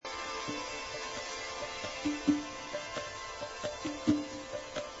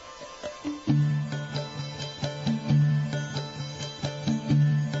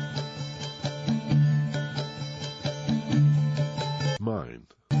Mind.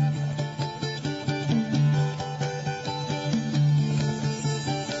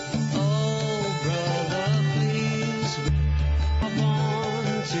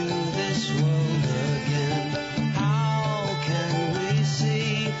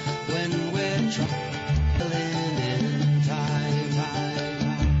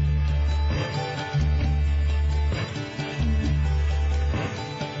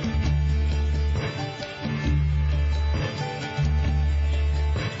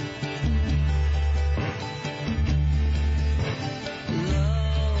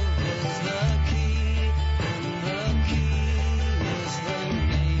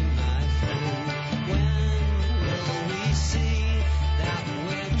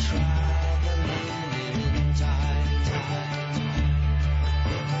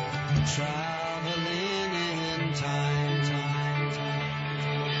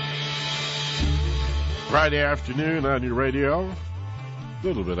 Friday afternoon on your radio, a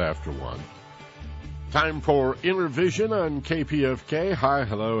little bit after 1. Time for Inner Vision on KPFK. Hi,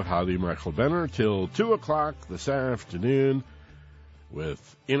 hello, howdy, Michael Benner, till 2 o'clock this afternoon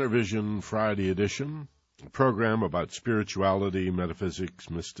with Inner Vision Friday edition, a program about spirituality, metaphysics,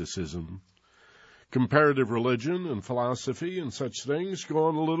 mysticism, comparative religion and philosophy and such things,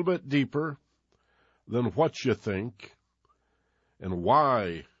 going a little bit deeper than what you think and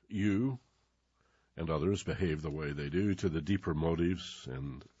why you and others behave the way they do, to the deeper motives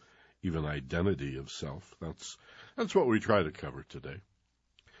and even identity of self. That's what we try to cover today.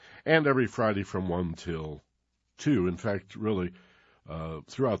 And every Friday from 1 till 2, in fact, really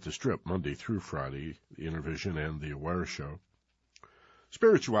throughout the strip, Monday through Friday, the Inner Vision and the Aware Show,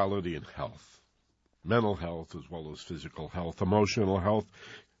 spirituality and health, mental health as well as physical health, emotional health,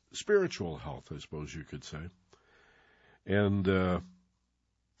 spiritual health, I suppose you could say. And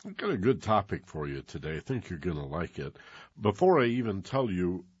I've got a good topic for you today. I think you're going to like it. Before I even tell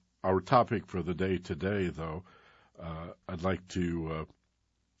you our topic for the day today, though, I'd like to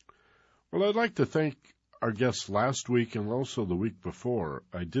thank our guests last week and also the week before.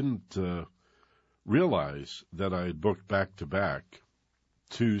 I didn't realize that I had booked back-to-back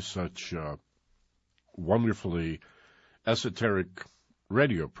 2 such wonderfully esoteric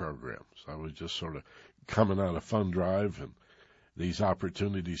radio programs. I was just sort of coming out of Fun Drive, and these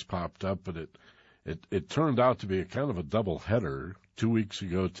opportunities popped up, but it turned out to be a kind of a double header. 2 weeks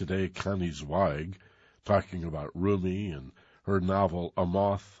ago today, Connie Zweig talking about Rumi and her novel A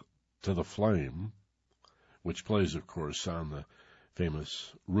Moth to the Flame, which plays, of course, on the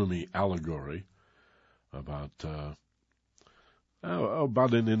famous Rumi allegory about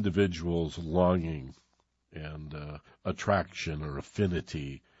an individual's longing and attraction or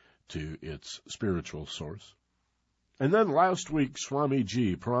affinity to its spiritual source. And then last week,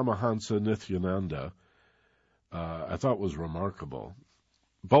 Swamiji, Paramahansa Nityananda, I thought was remarkable.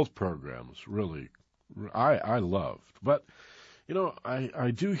 Both programs, really, I loved. But, you know, I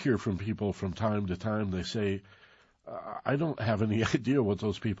do hear from people from time to time, they say, I don't have any idea what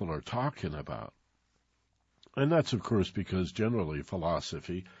those people are talking about. And that's, of course, because generally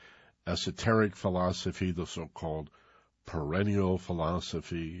philosophy, esoteric philosophy, the so-called perennial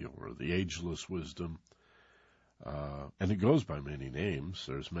philosophy or the ageless wisdom, and it goes by many names.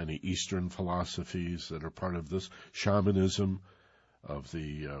 There's many Eastern philosophies that are part of this, shamanism of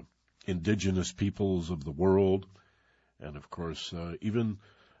the indigenous peoples of the world, and of course even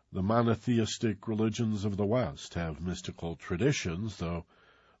the monotheistic religions of the West have mystical traditions, though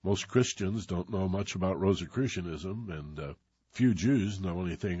most Christians don't know much about Rosicrucianism, and few Jews know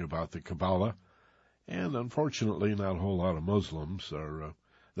anything about the Kabbalah, and unfortunately not a whole lot of Muslims are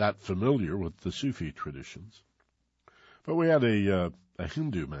that familiar with the Sufi traditions. But we had a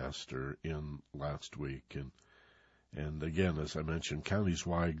Hindu master in last week, and again, as I mentioned, Connie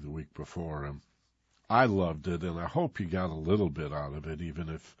Zweig the week before. I loved it, and I hope you got a little bit out of it, even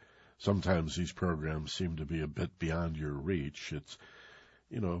if sometimes these programs seem to be a bit beyond your reach. It's,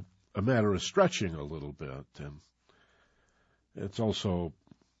 you know, a matter of stretching a little bit, and it's also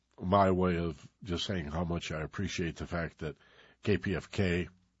my way of just saying how much I appreciate the fact that KPFK,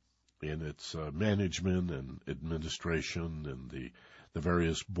 in its management and administration and the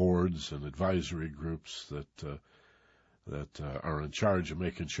various boards and advisory groups that are in charge of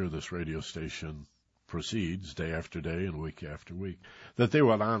making sure this radio station proceeds day after day and week after week, that they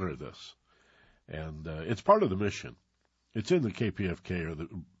would honor this. And it's part of the mission. It's in the KPFK, or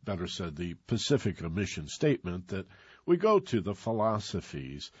better said, the Pacifica mission statement, that we go to the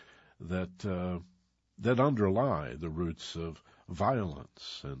philosophies that that underlie the roots of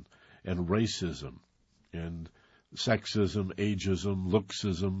violence and racism and sexism, ageism,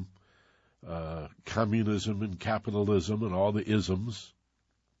 looksism, communism and capitalism and all the isms.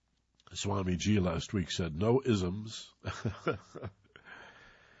 Swamiji last week said no isms.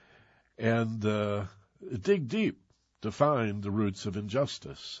 And dig deep to find the roots of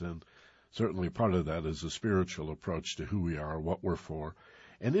injustice. And certainly part of that is a spiritual approach to who we are, what we're for.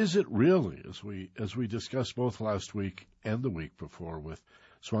 And is it really, as we discussed both last week and the week before with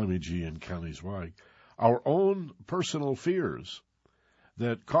Swamiji and Connie Zweig, our own personal fears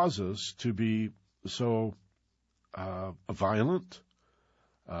that cause us to be so violent,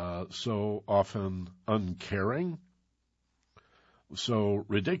 so often uncaring, so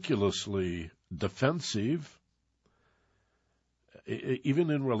ridiculously defensive,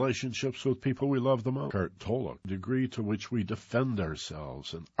 even in relationships with people we love the most. Eckhart Tolle, the degree to which we defend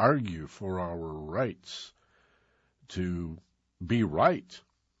ourselves and argue for our rights to be right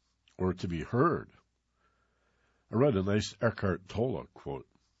or to be heard. I read a nice Eckhart Tolle quote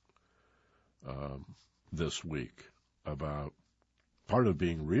this week about part of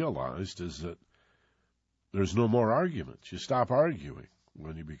being realized is that there's no more arguments. You stop arguing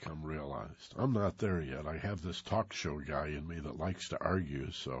when you become realized. I'm not there yet. I have this talk show guy in me that likes to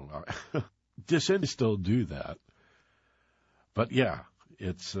argue, so I still do that. But yeah,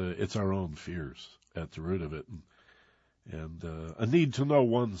 it's our own fears at the root of it, and a need to know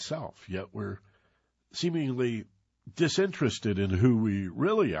oneself. Yet we're seemingly disinterested in who we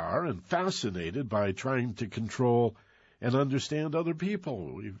really are and fascinated by trying to control and understand other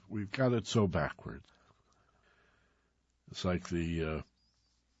people. We've got it so backward. It's like the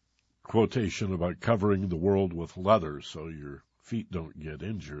quotation about covering the world with leather so your feet don't get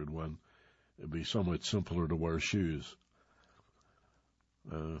injured when it'd be so much simpler to wear shoes.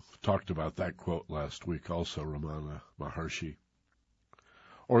 Talked about that quote last week also, Ramana Maharshi.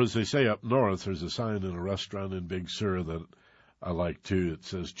 Or as they say up north, there's a sign in a restaurant in Big Sur that I like too. It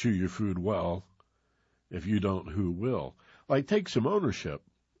says, chew your food well. If you don't, who will? Like, take some ownership.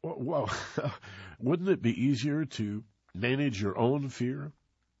 Well, wouldn't it be easier to manage your own fear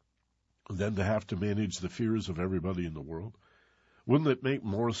than to have to manage the fears of everybody in the world? Wouldn't it make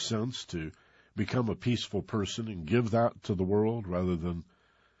more sense to become a peaceful person and give that to the world rather than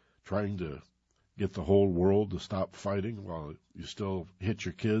trying to get the whole world to stop fighting while you still hit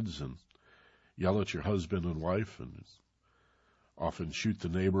your kids and yell at your husband and wife and often shoot the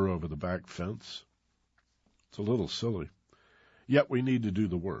neighbor over the back fence? It's a little silly. Yet we need to do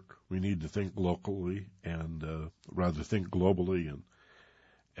the work. We need to think locally and rather think globally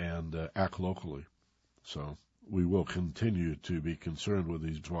and act locally. So we will continue to be concerned with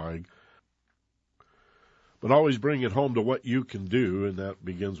these Zweig. But always bring it home to what you can do, and that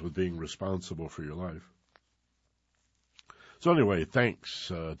begins with being responsible for your life. So anyway, thanks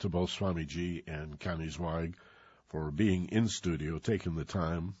to both Swamiji and Connie Zweig for being in studio, taking the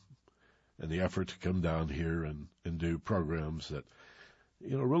time and the effort to come down here and do programs that,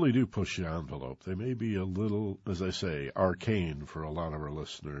 really do push the envelope. They may be a little, as I say, arcane for a lot of our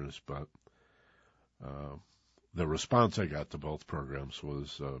listeners, but the response I got to both programs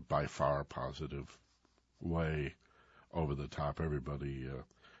was by far positive, way over the top. Everybody,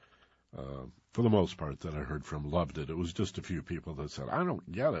 for the most part that I heard from, loved it. It was just a few people that said, I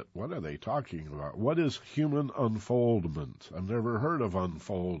don't get it. What are they talking about? What is human unfoldment? I've never heard of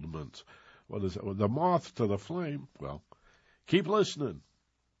unfoldment. What is it? The moth to the flame? Well, keep listening.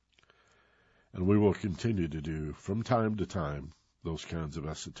 And we will continue to do, from time to time, those kinds of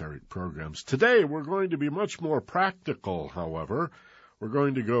esoteric programs. Today, we're going to be much more practical, however. We're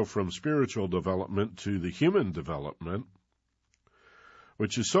going to go from spiritual development to the human development,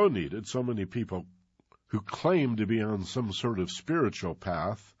 which is so needed. So many people who claim to be on some sort of spiritual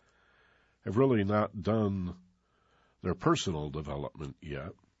path have really not done their personal development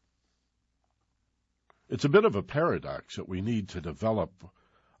yet. It's a bit of a paradox that we need to develop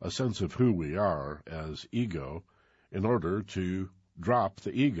a sense of who we are as ego in order to drop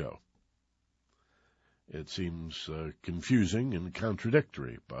the ego. It seems confusing and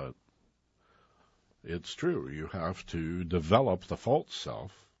contradictory, but it's true. You have to develop the false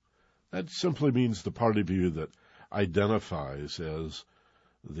self. That simply means the part of you that identifies as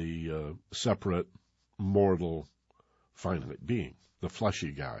the separate, mortal, finite being, the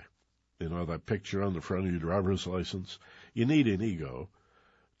fleshy guy. That picture on the front of your driver's license. You need an ego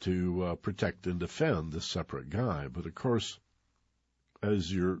to protect and defend this separate guy. But of course,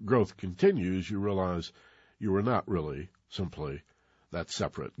 as your growth continues, you realize you are not really simply that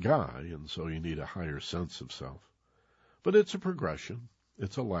separate guy, and so you need a higher sense of self. But it's a progression.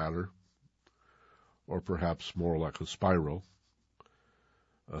 It's a ladder. or perhaps more like a spiral,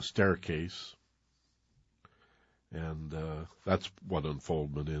 a staircase. And that's what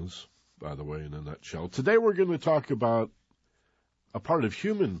unfoldment is, by the way, in a nutshell. Today we're going to talk about a part of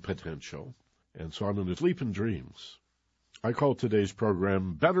human potential, and so I'm going to sleep in dreams. I call today's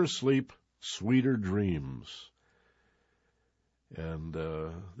program Better Sleep, Sweeter Dreams. And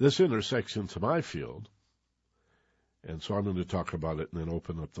this intersects into my field, and so I'm going to talk about it and then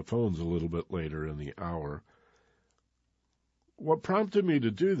open up the phones a little bit later in the hour. What prompted me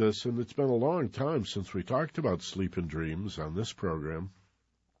to do this, and it's been a long time since we talked about sleep and dreams on this program,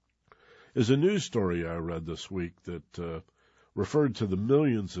 is a news story I read this week that referred to the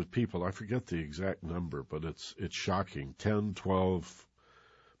millions of people. I forget the exact number, but it's shocking. 10, 12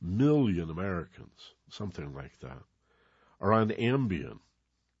 million Americans, something like that, are on Ambien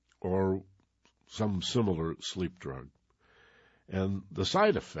or some similar sleep drug. And the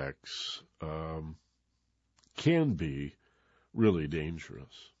side effects can be really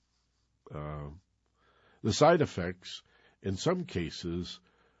dangerous. The side effects, in some cases,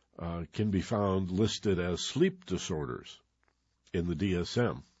 can be found listed as sleep disorders in the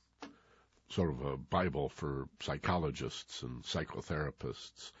DSM, sort of a Bible for psychologists and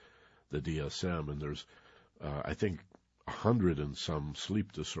psychotherapists, the DSM. And there's, I think, 100 and some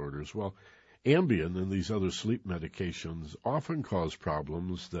sleep disorders. Well, Ambien and these other sleep medications often cause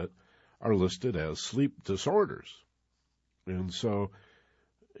problems that are listed as sleep disorders. And so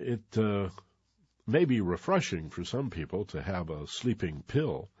it may be refreshing for some people to have a sleeping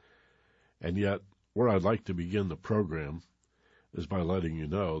pill, and yet where I'd like to begin the program is by letting you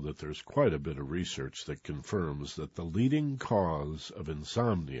know that there's quite a bit of research that confirms that the leading cause of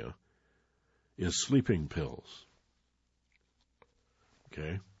insomnia is sleeping pills.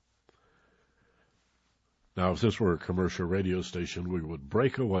 Okay? Now, if this were a commercial radio station, we would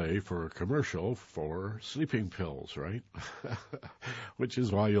break away for a commercial for sleeping pills, right? Which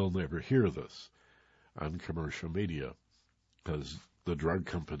is why you'll never hear this on commercial media, because the drug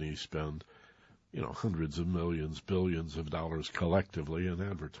companies spend, hundreds of millions, billions of dollars collectively in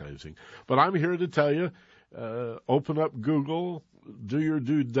advertising. But I'm here to tell you, open up Google, do your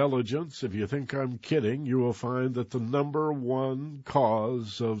due diligence. If you think I'm kidding, you will find that the number one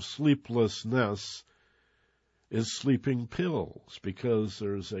cause of sleeplessness is sleeping pills, because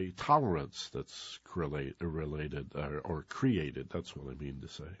there's a tolerance that's related or created. That's what I mean to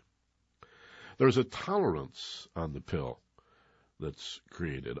say. There's a tolerance on the pill that's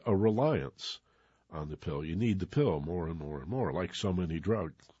created, a reliance on the pill. You need the pill more and more and more, like so many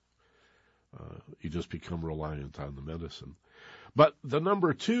drugs. You just become reliant on the medicine. But the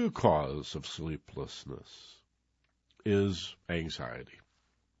number two cause of sleeplessness is anxiety.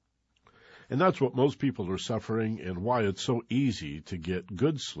 And that's what most people are suffering, and why it's so easy to get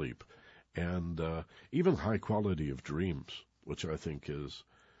good sleep and even high quality of dreams, which I think is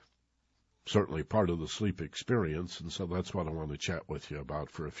certainly part of the sleep experience. And so that's what I want to chat with you about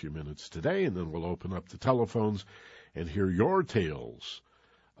for a few minutes today, and then we'll open up the telephones and hear your tales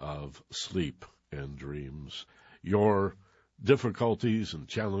of sleep and dreams, your difficulties and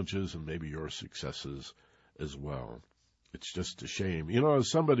challenges, and maybe your successes as well. It's just a shame.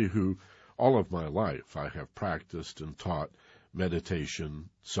 As somebody who all of my life I have practiced and taught meditation,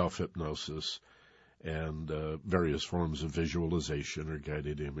 self-hypnosis, and various forms of visualization or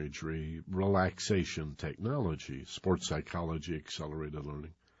guided imagery, relaxation technology, sports psychology, accelerated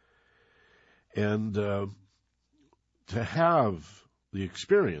learning. And to have the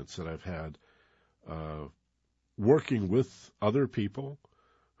experience that I've had working with other people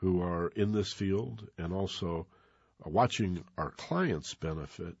who are in this field, and also watching our clients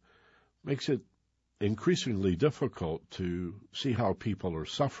benefit, makes it increasingly difficult to see how people are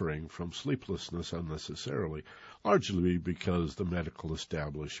suffering from sleeplessness unnecessarily, largely because the medical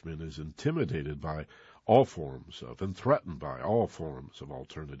establishment is intimidated by all forms of and threatened by all forms of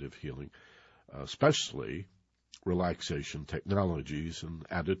alternative healing, especially relaxation technologies and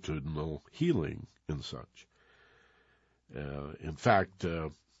attitudinal healing and such. In fact,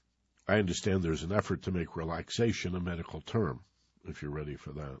 I understand there's an effort to make relaxation a medical term, if you're ready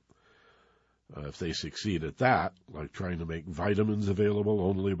for that. If they succeed at that, like trying to make vitamins available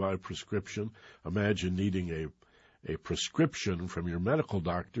only by prescription, imagine needing a prescription from your medical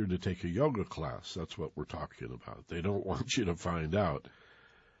doctor to take a yoga class. That's what we're talking about. They don't want you to find out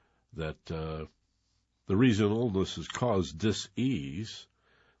that the reason illness is caused dis-ease,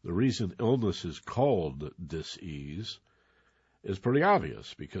 the reason illness is called dis-ease, is pretty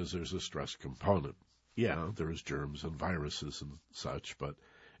obvious, because there's a stress component. Yeah, there's germs and viruses and such, but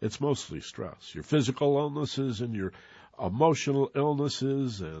it's mostly stress. Your physical illnesses and your emotional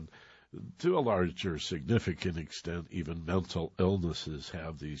illnesses and to a larger significant extent, even mental illnesses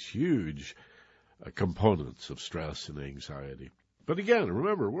have these huge components of stress and anxiety. But again,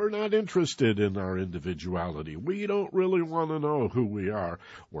 remember, we're not interested in our individuality. We don't really want to know who we are.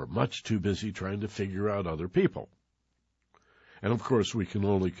 We're much too busy trying to figure out other people. And of course, we can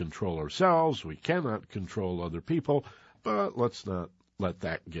only control ourselves. We cannot control other people, but let's not let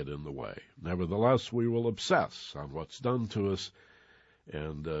that get in the way. Nevertheless, we will obsess on what's done to us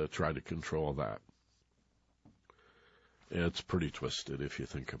and try to control that. It's pretty twisted if you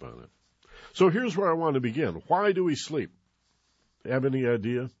think about it. So here's where I want to begin. Why do we sleep? Have any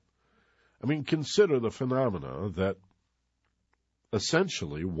idea? I mean, consider the phenomena that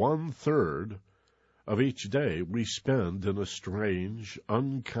essentially 1/3 of each day we spend in a strange,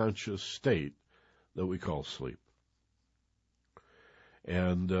 unconscious state that we call sleep.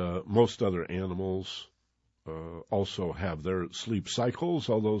 And most other animals also have their sleep cycles,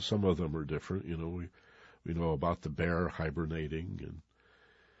 although some of them are different. You know, we know about the bear hibernating,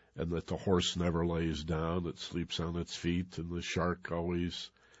 and that the horse never lays down, it sleeps on its feet, and the shark always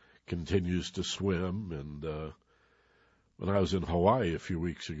continues to swim. And when I was in Hawaii a few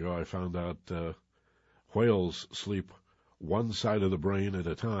weeks ago, I found out whales sleep one side of the brain at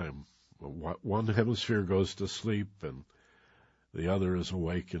a time. One hemisphere goes to sleep, and the other is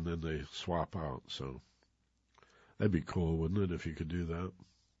awake, and then they swap out. So that'd be cool, wouldn't it, if you could do that?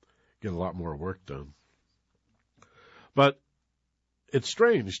 Get a lot more work done. But it's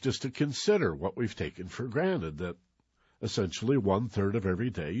strange just to consider what we've taken for granted, that essentially 1/3 of every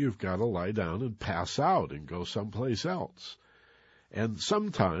day you've got to lie down and pass out and go someplace else. And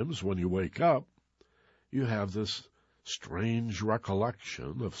sometimes when you wake up, you have this strange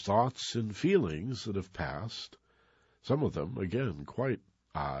recollection of thoughts and feelings that have passed, some of them, again, quite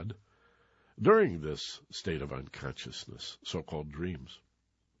odd, during this state of unconsciousness, so-called dreams.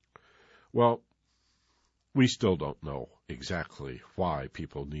 Well, we still don't know exactly why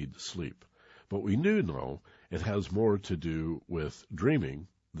people need to sleep, but we do know it has more to do with dreaming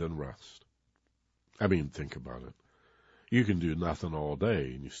than rest. I mean, think about it. You can do nothing all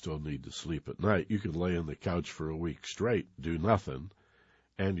day and you still need to sleep at night. You can lay on the couch for a week straight, do nothing,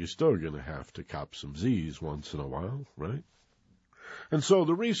 and you're still going to have to cop some Z's once in a while, right? And so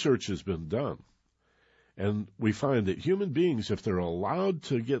the research has been done, and we find that human beings, if they're allowed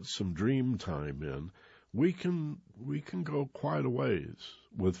to get some dream time in, we can go quite a ways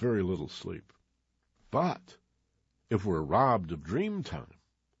with very little sleep. But if we're robbed of dream time,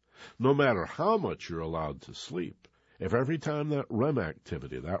 no matter how much you're allowed to sleep, if every time that REM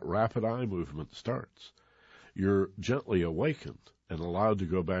activity, that rapid eye movement starts, you're gently awakened and allowed to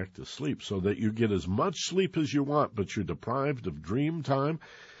go back to sleep so that you get as much sleep as you want, but you're deprived of dream time,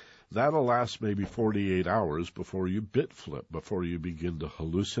 that'll last maybe 48 hours before you bit flip, before you begin to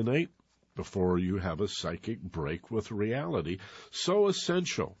hallucinate, before you have a psychic break with reality. So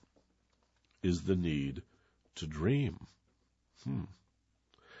essential is the need to dream.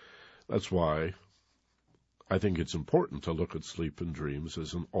 That's why I think it's important to look at sleep and dreams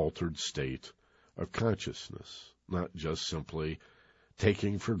as an altered state of consciousness, not just simply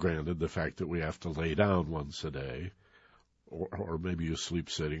taking for granted the fact that we have to lay down once a day, or maybe you sleep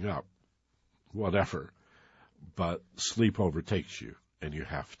sitting up, whatever. But sleep overtakes you, and you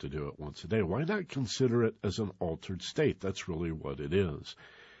have to do it once a day. Why not consider it as an altered state? That's really what it is.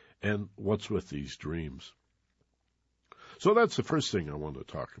 And what's with these dreams? So that's the first thing I want to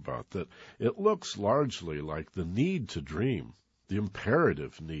talk about, that it looks largely like the need to dream, the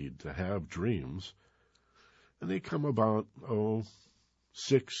imperative need to have dreams, and they come about,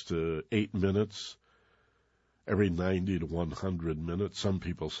 6 to 8 minutes every 90 to 100 minutes. Some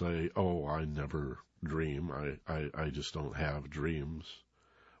people say, I never dream. I just don't have dreams.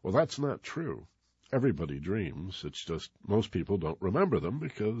 Well, that's not true. Everybody dreams. It's just most people don't remember them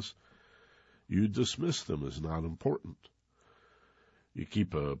because you dismiss them as not important. You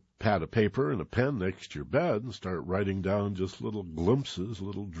keep a pad of paper and a pen next to your bed and start writing down just little glimpses,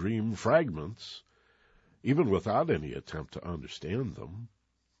 little dream fragments, even without any attempt to understand them.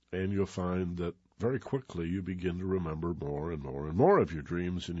 And you'll find that very quickly you begin to remember more and more and more of your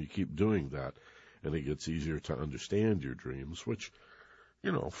dreams, and you keep doing that. And it gets easier to understand your dreams, which,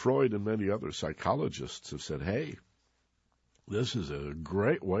 Freud and many other psychologists have said, hey, this is a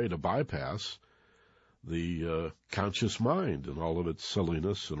great way to bypass the conscious mind and all of its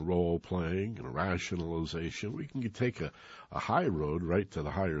silliness and role-playing and rationalization. We can take a high road right to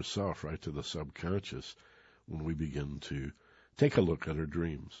the higher self, right to the subconscious, when we begin to take a look at our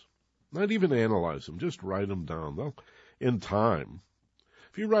dreams. Not even analyze them, just write them down. Well, in time,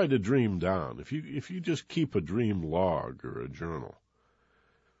 if you write a dream down, if you just keep a dream log or a journal,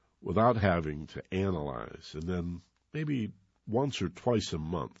 without having to analyze. And then maybe once or twice a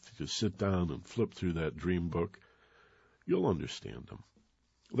month, just sit down and flip through that dream book, you'll understand them.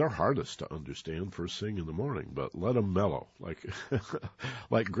 They're hardest to understand first thing in the morning, but let them mellow.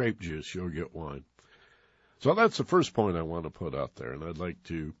 Like grape juice, you'll get wine. So that's the first point I want to put out there, and I'd like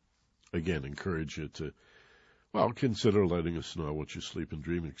to, again, encourage you to, consider letting us know what your sleep and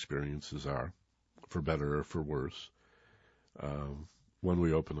dream experiences are, for better or for worse, when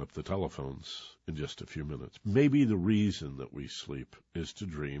we open up the telephones in just a few minutes. Maybe the reason that we sleep is to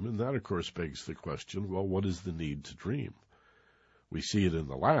dream, and that, of course, begs the question, well, what is the need to dream? We see it in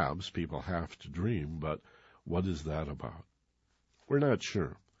the labs. People have to dream, but what is that about? We're not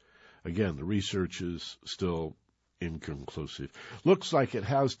sure. Again, the research is still inconclusive. Looks like it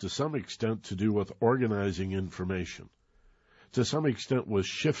has to some extent to do with organizing information, to some extent with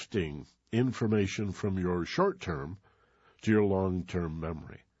shifting information from your short-term to your long-term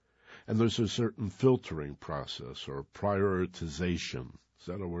memory. And there's a certain filtering process or prioritization. Is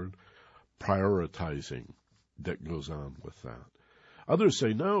that a word? Prioritizing that goes on with that. Others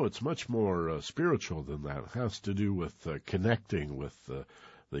say, no, it's much more spiritual than that. It has to do with connecting with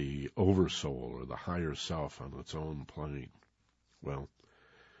the oversoul or the higher self on its own plane. Well,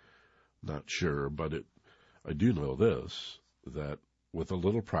 not sure, but I do know this, that with a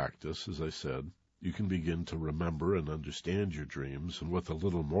little practice, as I said, you can begin to remember and understand your dreams, and with a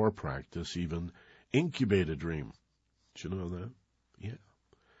little more practice, even incubate a dream. Did you know that? Yeah.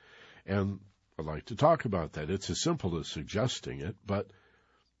 And I'd like to talk about that. It's as simple as suggesting it, but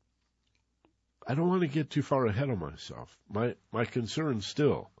I don't want to get too far ahead of myself. My concern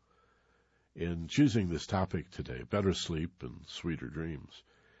still in choosing this topic today, better sleep and sweeter dreams,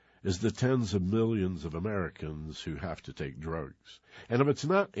 is the tens of millions of Americans who have to take drugs. And if it's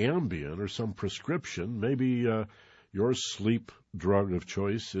not Ambien or some prescription, maybe your sleep drug of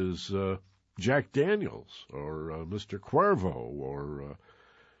choice is Jack Daniels or Mr. Cuervo or,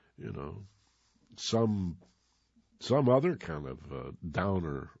 some other kind of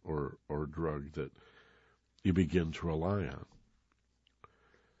downer or drug that you begin to rely on.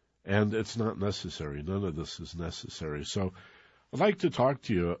 And it's not necessary. None of this is necessary. So I'd like to talk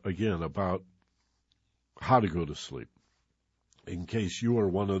to you again about how to go to sleep, in case you are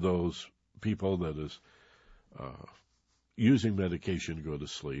one of those people that is using medication to go to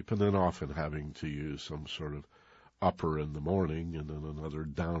sleep and then often having to use some sort of upper in the morning and then another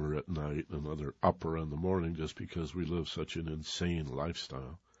downer at night and another upper in the morning just because we live such an insane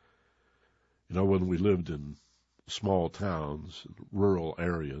lifestyle. When we lived in small towns, rural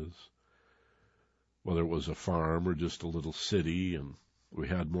areas, whether it was a farm or just a little city, and we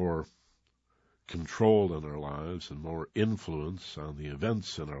had more control in our lives and more influence on the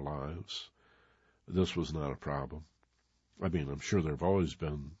events in our lives, this was not a problem. I mean, I'm sure there have always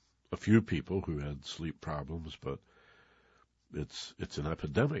been a few people who had sleep problems, but it's an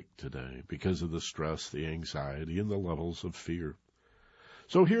epidemic today because of the stress, the anxiety, and the levels of fear.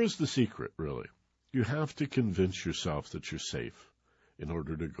 So here's the secret, really. You have to convince yourself that you're safe in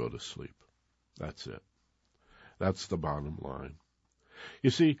order to go to sleep. That's it. That's the bottom line. You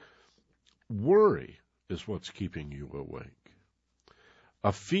see, worry is what's keeping you awake.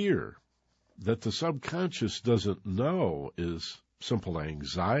 A fear that the subconscious doesn't know is simple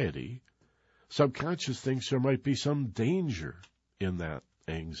anxiety. Subconscious thinks there might be some danger in that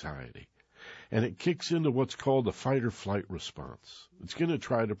anxiety. And it kicks into what's called the fight or flight response. It's going to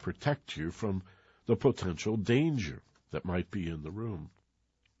try to protect you from the potential danger that might be in the room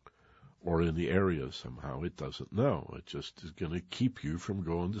or in the area somehow. It doesn't know. It just is going to keep you from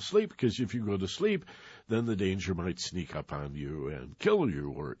going to sleep, because if you go to sleep, then the danger might sneak up on you and kill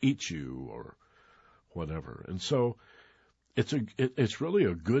you or eat you or whatever. And so it's really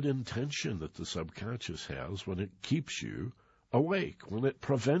a good intention that the subconscious has when it keeps you awake, when it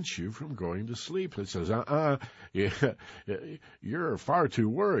prevents you from going to sleep. It says, you're far too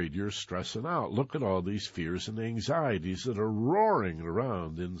worried. You're stressing out. Look at all these fears and anxieties that are roaring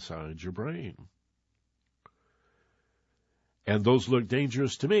around inside your brain. And those look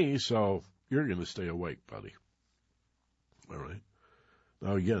dangerous to me, so you're going to stay awake, buddy. All right?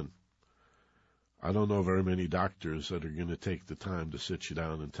 Now, again, I don't know very many doctors that are going to take the time to sit you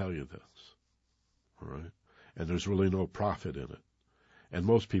down and tell you this. All right? And there's really no profit in it. And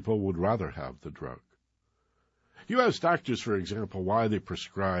most people would rather have the drug. You ask doctors, for example, why they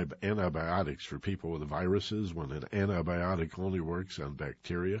prescribe antibiotics for people with viruses when an antibiotic only works on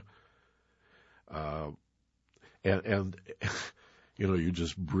bacteria. And you're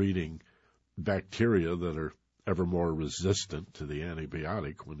just breeding bacteria that are ever more resistant to the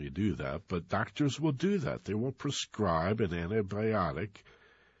antibiotic when you do that. But doctors will do that. They will prescribe an antibiotic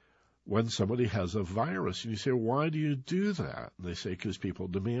when somebody has a virus. And you say, why do you do that? And they say, because people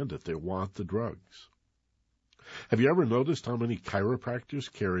demand it. They want the drugs. Have you ever noticed how many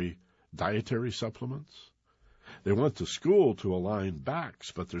chiropractors carry dietary supplements? They went to school to align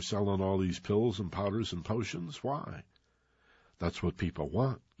backs, but they're selling all these pills and powders and potions. Why? That's what people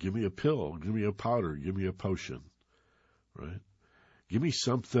want. Give me a pill. Give me a powder. Give me a potion. Right? Give me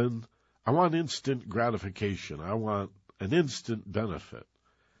something. I want instant gratification. I want an instant benefit.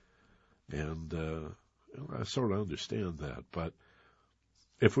 And I sort of understand that. But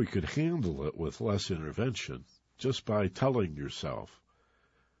if we could handle it with less intervention, just by telling yourself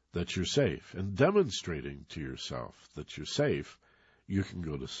that you're safe and demonstrating to yourself that you're safe, you can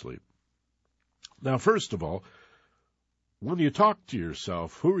go to sleep. Now, first of all, when you talk to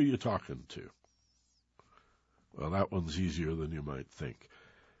yourself, who are you talking to? Well, that one's easier than you might think.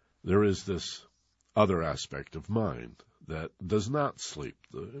 There is this other aspect of mind that does not sleep.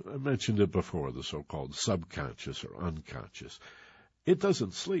 I mentioned it before, the so-called subconscious or unconscious. It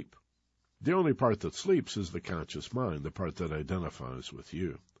doesn't sleep. The only part that sleeps is the conscious mind, the part that identifies with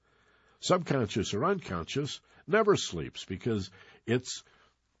you. Subconscious or unconscious never sleeps because it's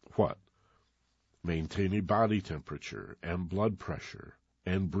what? Maintaining body temperature and blood pressure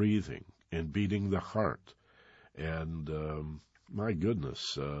and breathing and beating the heart and, my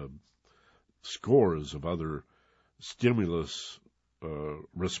goodness, scores of other stimulus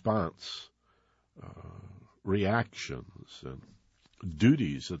response reactions and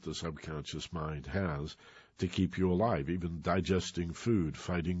duties that the subconscious mind has to keep you alive, even digesting food,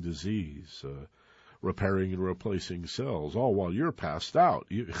 fighting disease, repairing and replacing cells, all while you're passed out.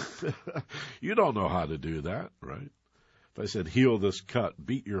 You you don't know how to do that, right? If I said, heal this cut,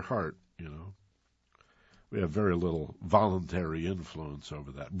 beat your heart, we have very little voluntary influence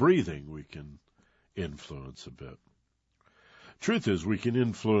over that. Breathing, we can influence a bit. Truth is, we can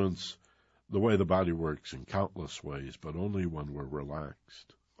influence the way the body works in countless ways, but only when we're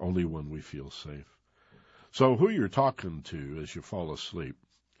relaxed, only when we feel safe. So who you're talking to as you fall asleep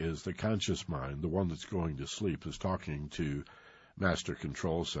is the conscious mind. The one that's going to sleep is talking to Master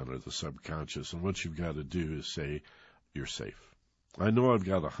Control Center, the subconscious, and what you've got to do is say, you're safe. I know I've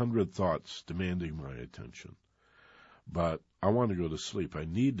got 100 thoughts demanding my attention, but I want to go to sleep. I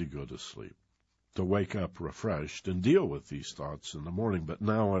need to go to sleep to wake up refreshed and deal with these thoughts in the morning, but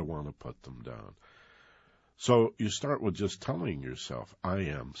now I want to put them down. So you start with just telling yourself, I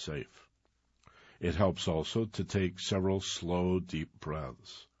am safe. It helps also to take several slow, deep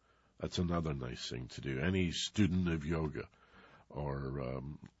breaths. That's another nice thing to do. Any student of yoga or,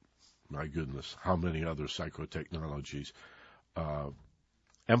 my goodness, how many other psychotechnologies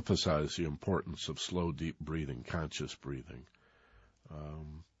emphasize the importance of slow, deep breathing, conscious breathing.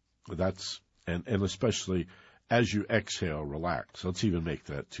 And especially as you exhale, relax. Let's even make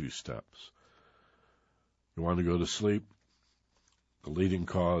that 2 steps. You want to go to sleep? The leading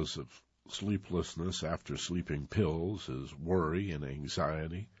cause of sleeplessness after sleeping pills is worry and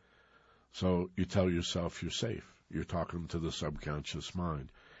anxiety. So you tell yourself you're safe. You're talking to the subconscious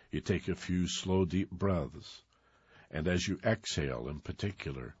mind. You take a few slow, deep breaths. And as you exhale in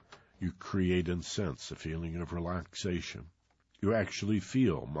particular, you create and sense a feeling of relaxation. You actually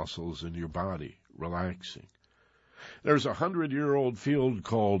feel muscles in your body relaxing. There's a 100-year-old field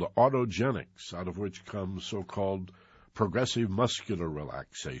called autogenics, out of which comes so-called progressive muscular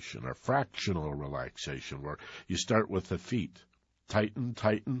relaxation or fractional relaxation, where you start with the feet, tighten,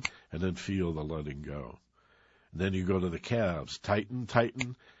 and then feel the letting go. And then you go to the calves, tighten,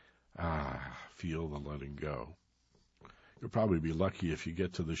 feel the letting go. You'll probably be lucky if you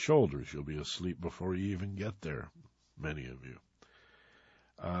get to the shoulders. You'll be asleep before you even get there, many of you.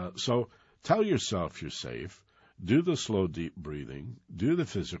 So tell yourself you're safe. Do the slow, deep breathing. Do the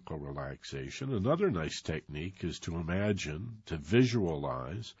physical relaxation. Another nice technique is to imagine, to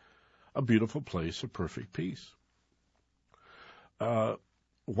visualize a beautiful place of perfect peace. Why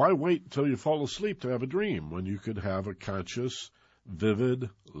wait until you fall asleep to have a dream when you could have a conscious, vivid,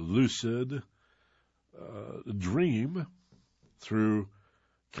 lucid dream through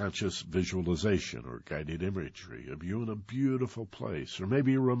conscious visualization or guided imagery of you in a beautiful place, or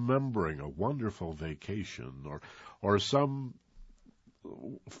maybe remembering a wonderful vacation or some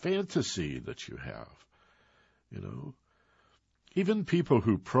fantasy that you have, Even people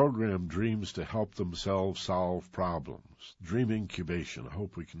who program dreams to help themselves solve problems, dream incubation, I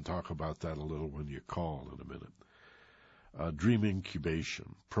hope we can talk about that a little when you call in a minute. Dream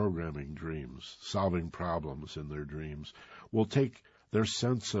incubation, programming dreams, solving problems in their dreams, will take their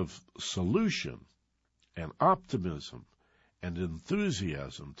sense of solution and optimism and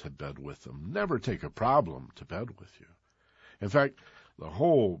enthusiasm to bed with them. Never take a problem to bed with you. In fact, the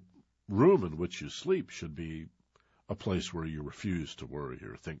whole room in which you sleep should be a place where you refuse to worry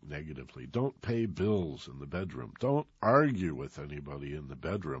or think negatively. Don't pay bills in the bedroom. Don't argue with anybody in the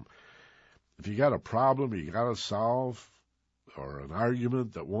bedroom. If you got a problem you got to solve or an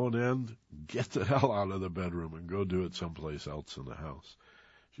argument that won't end, get the hell out of the bedroom and go do it someplace else in the house.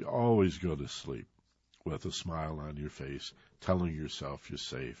 You always go to sleep with a smile on your face, telling yourself you're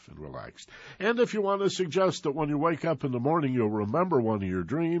safe and relaxed. And if you want to suggest that when you wake up in the morning you'll remember one of your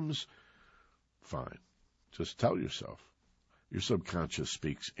dreams, fine. Just tell yourself. Your subconscious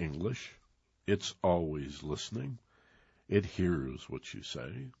speaks English. It's always listening. It hears what you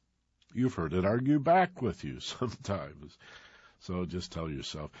say. You've heard it argue back with you sometimes. So just tell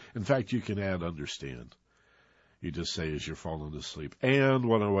yourself. In fact, you can add understand. You just say as you're falling asleep, and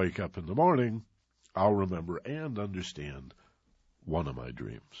when I wake up in the morning, I'll remember and understand one of my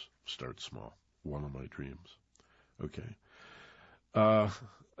dreams. Start small. One of my dreams. Okay.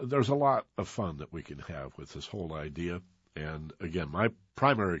 There's a lot of fun that we can have with this whole idea. And again, my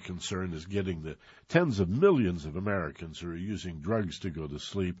primary concern is getting the tens of millions of Americans who are using drugs to go to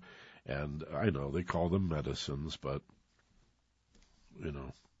sleep. And I know they call them medicines, but, you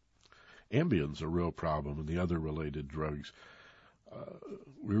know, Ambien's a real problem and the other related drugs.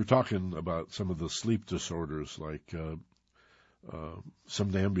 We were talking about some of the sleep disorders like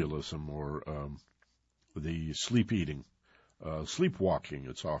somnambulism or the sleep eating. Sleepwalking,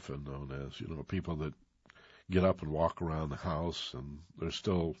 it's often known as, people that get up and walk around the house and they're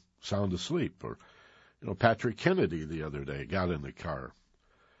still sound asleep. Or, Patrick Kennedy the other day got in the car.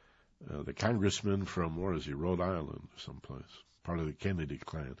 The congressman from, Rhode Island or someplace, part of the Kennedy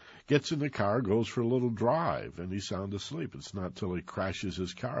clan, gets in the car, goes for a little drive, and he's sound asleep. It's not till he crashes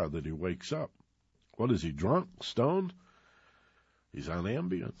his car that he wakes up. What is he, drunk, stoned? He's on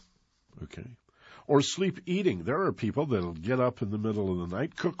Ambien. Okay. Or sleep eating. There are people that'll get up in the middle of the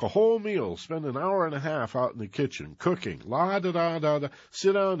night, cook a whole meal, spend an hour and a half out in the kitchen cooking, la-da-da-da-da,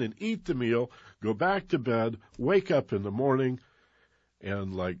 sit down and eat the meal, go back to bed, wake up in the morning,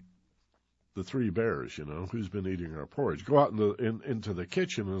 and like the Three Bears, who's been eating our porridge, go out into the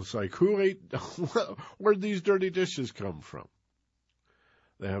kitchen, and it's like, who ate, where'd these dirty dishes come from?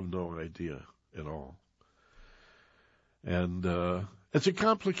 They have no idea at all. And it's a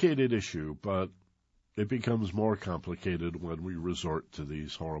complicated issue, but it becomes more complicated when we resort to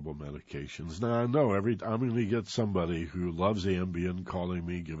these horrible medications. Now, I know I'm going to get somebody who loves Ambien calling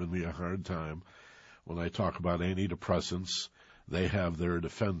me, giving me a hard time. When I talk about antidepressants, they have their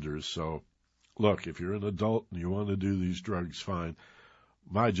defenders. So, look, if you're an adult and you want to do these drugs, fine.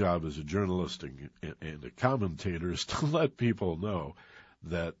 My job as a journalist and a commentator is to let people know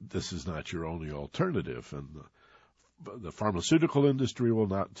that this is not your only alternative. And the pharmaceutical industry will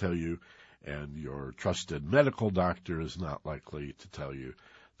not tell you, and your trusted medical doctor is not likely to tell you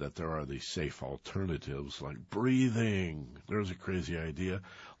that there are these safe alternatives like breathing. There's a crazy idea.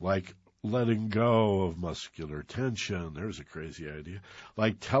 Like letting go of muscular tension. There's a crazy idea.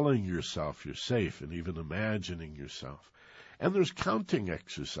 Like telling yourself you're safe and even imagining yourself. And there's counting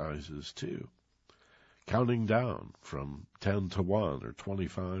exercises too. Counting down from 10 to 1 or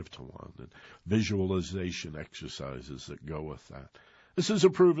 25 to 1, and visualization exercises that go with that. This is a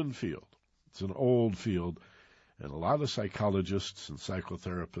proven field. It's an old field, and a lot of psychologists and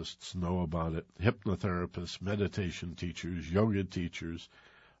psychotherapists know about it, hypnotherapists, meditation teachers, yoga teachers,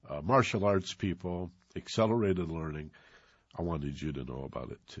 martial arts people, accelerated learning. I wanted you to know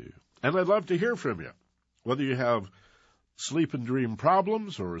about it too. And I'd love to hear from you, whether you have sleep and dream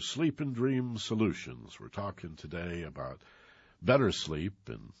problems or sleep and dream solutions. We're talking today about better sleep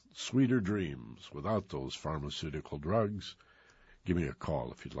and sweeter dreams without those pharmaceutical drugs. Give me a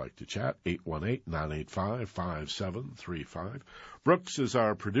call if you'd like to chat, 818-985-5735. Brooks is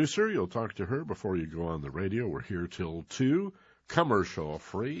our producer. You'll talk to her before you go on the radio. We're here till 2, commercial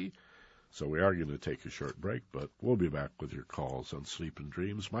free. So we are going to take a short break, but we'll be back with your calls on Sleep and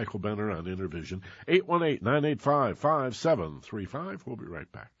Dreams. Michael Benner on Intervision, 818-985-5735. We'll be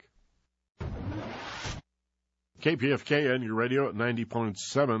right back. KPFK on your radio at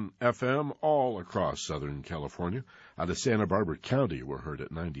 90.7 FM all across Southern California. Out of Santa Barbara County, we're heard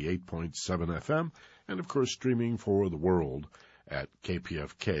at 98.7 FM. And, of course, streaming for the world at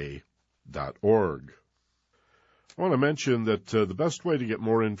kpfk.org. I want to mention that the best way to get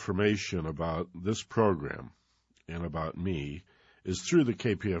more information about this program and about me is through the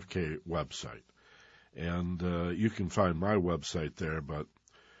KPFK website. And you can find my website there, but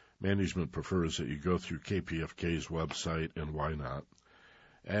management prefers that you go through KPFK's website, and why not?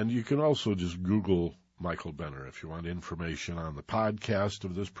 And you can also just Google Michael Benner if you want information on the podcast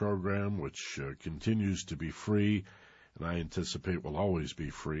of this program, which continues to be free, and I anticipate will always be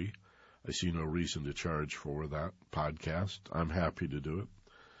free. I see no reason to charge for that podcast. I'm happy to do it,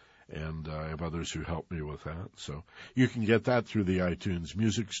 and I have others who help me with that. So you can get that through the iTunes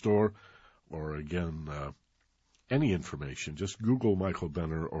Music Store, or again, any information. Just Google Michael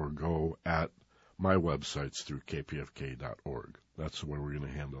Benner or go at my websites through kpfk.org. That's where we're going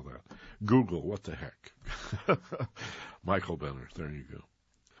to handle that. Google, what the heck? Michael Benner, there you go.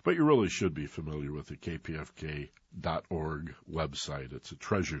 But you really should be familiar with the kpfk.org website. It's a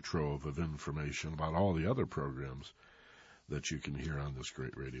treasure trove of information about all the other programs that you can hear on this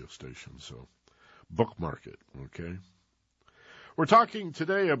great radio station. So bookmark it, okay? We're talking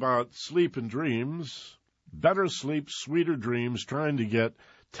today about sleep and dreams, better sleep, sweeter dreams, trying to get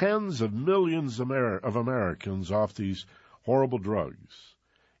tens of millions of Americans off these horrible drugs,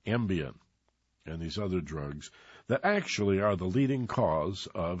 Ambien, and these other drugs that actually are the leading cause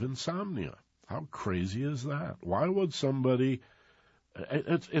of insomnia. How crazy is that? Why would somebody...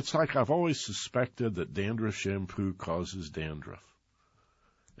 It's like I've always suspected that dandruff shampoo causes dandruff.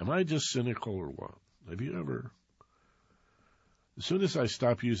 Am I just cynical or what? Have you ever... As soon as I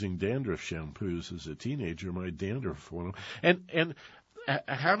stopped using dandruff shampoos as a teenager, my dandruff went up. And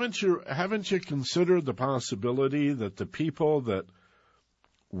haven't you considered the possibility that the people that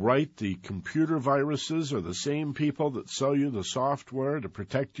write the computer viruses are the same people that sell you the software to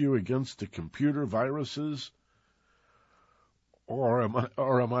protect you against the computer viruses? Or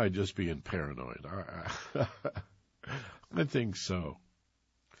am I just being paranoid? I think so.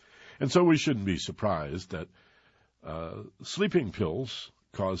 And so we shouldn't be surprised that sleeping pills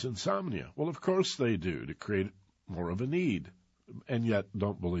cause insomnia. Well, of course they do, to create more of a need. And yet,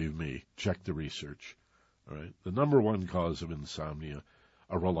 don't believe me, check the research. All right? The number one cause of insomnia,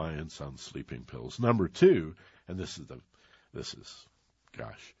 a reliance on sleeping pills. Number two, and this is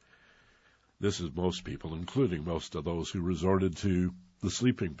most people, including most of those who resorted to the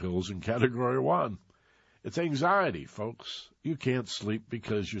sleeping pills in category 1. It's anxiety, folks. You can't sleep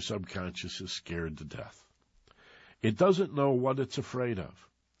because your subconscious is scared to death. It doesn't know what it's afraid of,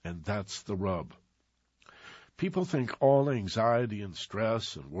 and that's the rub. People think all anxiety and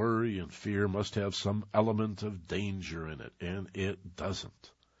stress and worry and fear must have some element of danger in it, and it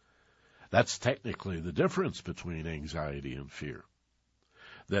doesn't. That's technically the difference between anxiety and fear.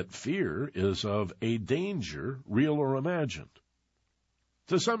 That fear is of a danger, real or imagined,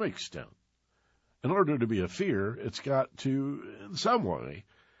 to some extent. In order to be a fear, it's got to, in some way,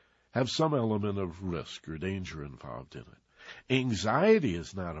 have some element of risk or danger involved in it. Anxiety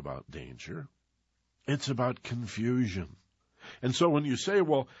is not about danger. It's about confusion. And so when you say,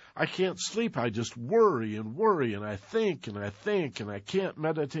 well, I can't sleep, I just worry, and I think, and I can't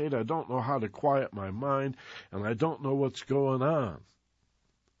meditate, I don't know how to quiet my mind, and I don't know what's going on.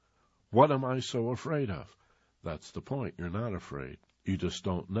 What am I so afraid of? That's the point. You're not afraid. You just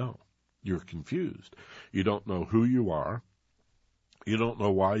don't know. You're confused. You don't know who you are. You don't know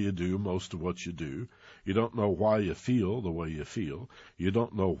why you do most of what you do. You don't know why you feel the way you feel. You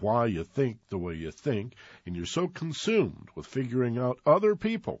don't know why you think the way you think. And you're so consumed with figuring out other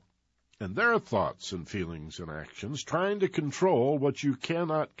people and their thoughts and feelings and actions, trying to control what you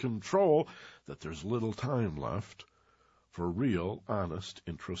cannot control, that there's little time left for real, honest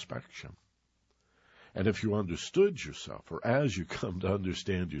introspection. And if you understood yourself, or as you come to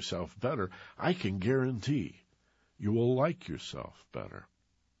understand yourself better, I can guarantee you will like yourself better.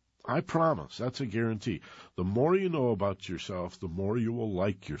 I promise. That's a guarantee. The more you know about yourself, the more you will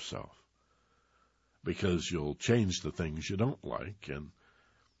like yourself, because you'll change the things you don't like and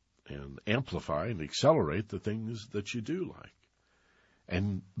amplify and accelerate the things that you do like.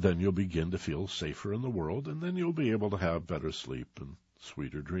 And then you'll begin to feel safer in the world, and then you'll be able to have better sleep and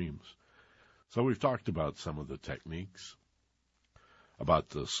sweeter dreams. So we've talked about some of the techniques, about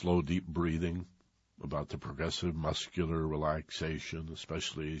the slow, deep breathing, about the progressive muscular relaxation,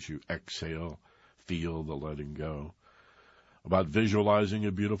 especially as you exhale, feel the letting go, about visualizing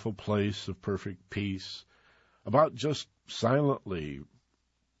a beautiful place of perfect peace, about just silently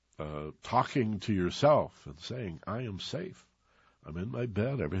talking to yourself and saying, I am safe. I'm in my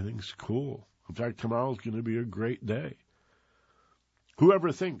bed. Everything's cool. In fact, tomorrow's going to be a great day.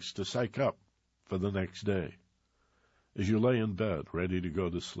 Whoever thinks to psych up for the next day, as you lay in bed, ready to go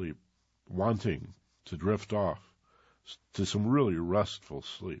to sleep, wanting to drift off to some really restful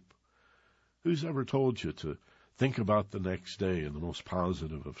sleep. Who's ever told you to think about the next day in the most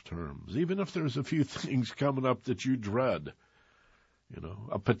positive of terms, even if there's a few things coming up that you dread? You know,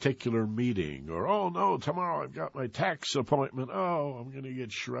 a particular meeting, or, oh, no, tomorrow I've got my tax appointment. Oh, I'm going to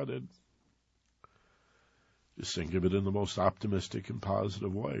get shredded. Just think of it in the most optimistic and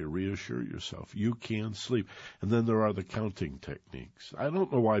positive way. Reassure yourself. You can sleep. And then there are the counting techniques. I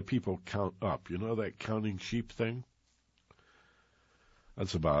don't know why people count up. You know that counting sheep thing?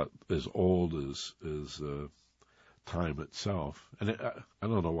 That's about as old as time itself. And I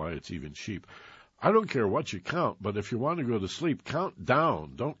don't know why it's even sheep. I don't care what you count, but if you want to go to sleep, count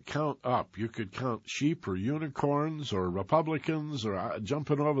down. Don't count up. You could count sheep or unicorns or Republicans or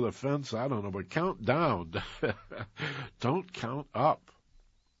jumping over the fence. I don't know, but count down. Don't count up.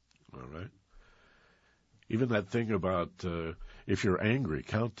 All right? Even that thing about if you're angry,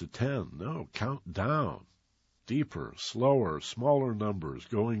 count to 10. No, count down. Deeper, slower, smaller numbers,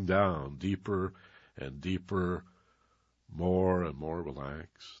 going down, deeper and deeper, more and more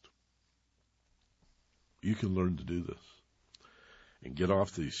relaxed. You can learn to do this and get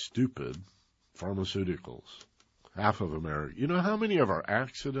off these stupid pharmaceuticals. Half of America. You know how many of our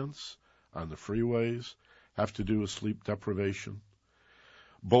accidents on the freeways have to do with sleep deprivation?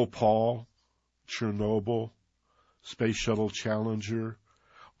 Bhopal, Chernobyl, Space Shuttle Challenger,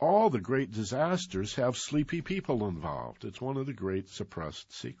 all the great disasters have sleepy people involved. It's one of the great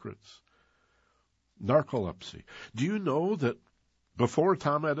suppressed secrets. Narcolepsy. Do you know that before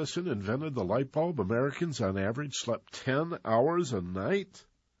Tom Edison invented the light bulb, Americans on average slept 10 hours a night?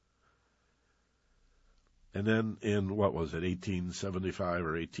 And then in, 1875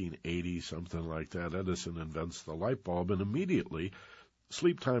 or 1880, something like that, Edison invents the light bulb, and immediately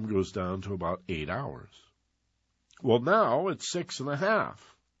sleep time goes down to about 8 hours. Well, now it's 6.5.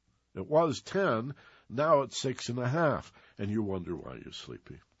 It was 10, now it's 6.5, and you wonder why you're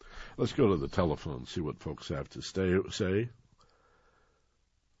sleepy. Let's go to the telephone and see what folks have to say.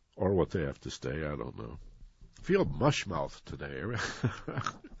 Or what they have to say, I don't know. Feel mush-mouthed today.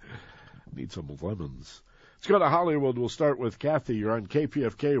 Need some lemons. Let's go to Hollywood. We'll start with Kathy. You're on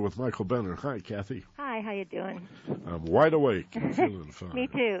KPFK with Michael Benner. Hi, Kathy. Hi, how you doing? I'm wide awake and feeling fine. Me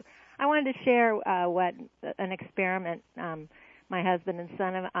too. I wanted to share an experiment my husband and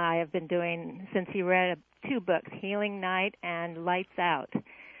son and I have been doing since he read 2 books, Healing Night and Lights Out.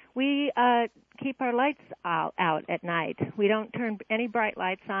 We keep our lights out at night. We don't turn any bright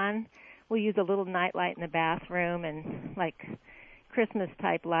lights on. We use a little night light in the bathroom and like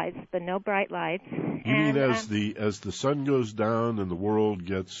Christmas-type lights, but no bright lights. You mean as the sun goes down and the world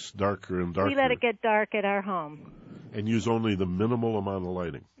gets darker and darker? We let it get dark at our home. And use only the minimal amount of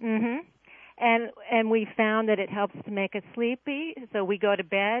lighting. Mm-hmm. And we found that it helps to make us sleepy, so we go to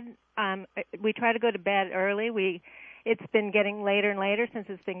bed. We try to go to bed early. It's been getting later and later since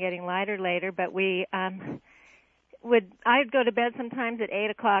it's been getting lighter later, but I'd go to bed sometimes at 8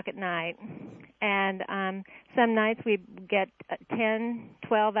 o'clock at night, and some nights we get 10,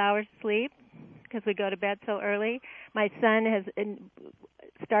 12 hours sleep because we go to bed so early. My son has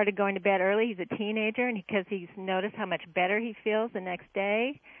started going to bed early. He's a teenager, and because he's noticed how much better he feels the next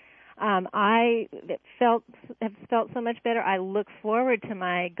day. I have felt so much better. I look forward to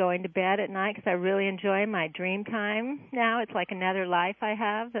my going to bed at night because I really enjoy my dream time now. It's like another life I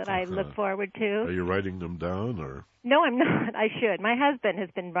have that I look forward to. Are you writing them down, or? No, I'm not. I should. My husband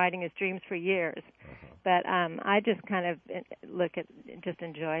has been writing his dreams for years, but I just kind of just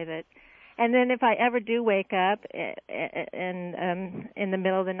enjoy it. And then if I ever do wake up in the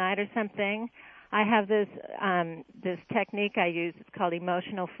middle of the night or something, I have this technique I use. It's called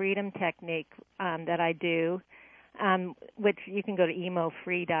Emotional Freedom Technique that I do, which you can go to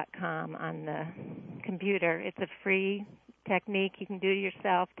emofree.com on the computer. It's a free technique you can do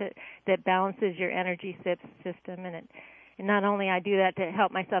yourself that balances your energy system. And not only I do that to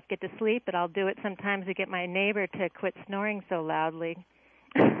help myself get to sleep, but I'll do it sometimes to get my neighbor to quit snoring so loudly.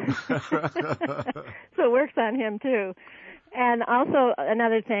 So it works on him, too. And also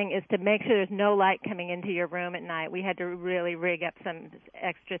another thing is to make sure there's no light coming into your room at night. We had to really rig up some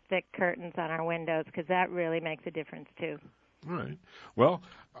extra thick curtains on our windows because that really makes a difference, too. Right. Well,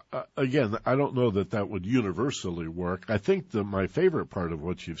 again, I don't know that would universally work. I think my favorite part of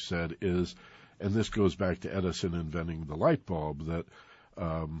what you've said is, and this goes back to Edison inventing the light bulb, that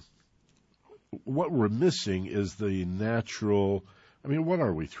what we're missing is the natural. I mean, what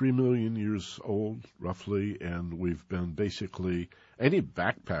are we, 3 million years old, roughly, and we've been basically, any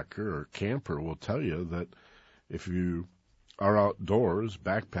backpacker or camper will tell you that if you are outdoors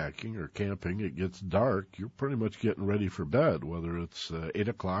backpacking or camping, it gets dark, you're pretty much getting ready for bed, whether it's 8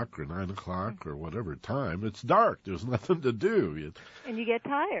 o'clock or 9 o'clock or whatever time. It's dark. There's nothing to do. And you get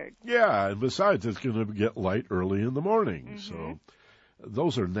tired. Yeah, and besides, it's going to get light early in the morning, so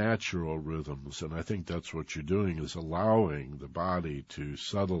those are natural rhythms, and I think that's what you're doing is allowing the body to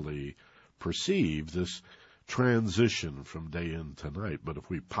subtly perceive this transition from day into night. But if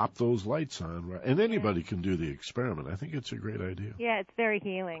we pop those lights on, right, and anybody can do the experiment, I think it's a great idea. Yeah, it's very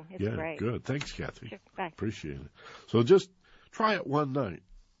healing. It's great. Good. Thanks, Kathy. Sure. Bye. Appreciate it. So just try it one night,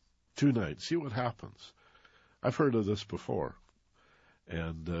 2 nights, see what happens. I've heard of this before.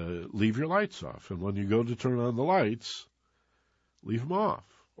 And leave your lights off. And when you go to turn on the lights, leave them off.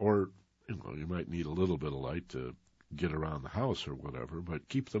 Or, you might need a little bit of light to get around the house or whatever, but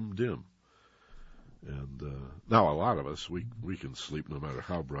keep them dim. And now a lot of us, we can sleep no matter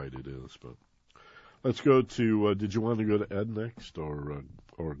how bright it is. But let's go to, did you want to go to Ed next or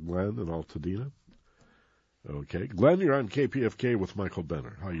Glenn in Altadena? Okay. Glenn, you're on KPFK with Michael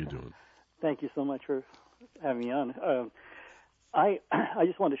Benner. How you doing? Thank you so much for having me on. I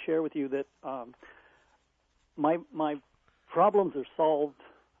just want to share with you that my problems are solved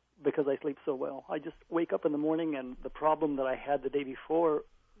because I sleep so well. I just wake up in the morning and the problem that I had the day before,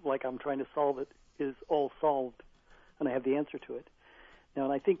 like I'm trying to solve it, is all solved, and I have the answer to it. Now,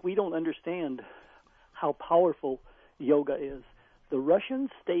 and I think we don't understand how powerful yoga is. The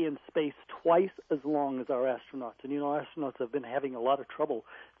Russians stay in space twice as long as our astronauts. And, astronauts have been having a lot of trouble.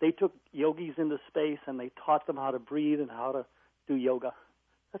 They took yogis into space, and they taught them how to breathe and how to do yoga.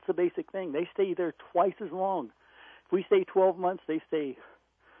 That's the basic thing. They stay there twice as long. If we stay 12 months, they stay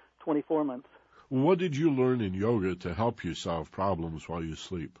 24 months. What did you learn in yoga to help you solve problems while you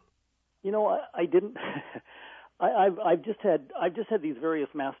sleep? I didn't. I've just had these various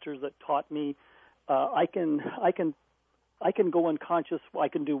masters that taught me. I can go unconscious. I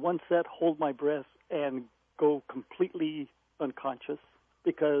can do one set, hold my breath, and go completely unconscious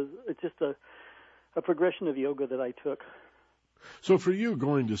because it's just a progression of yoga that I took. So for you,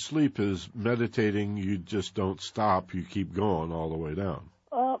 going to sleep is meditating. You just don't stop. You keep going all the way down.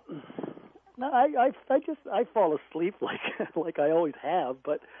 No, I fall asleep like I always have,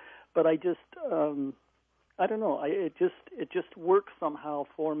 but I just I don't know. It just works somehow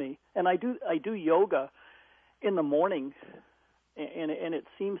for me, and I do yoga in the morning, and it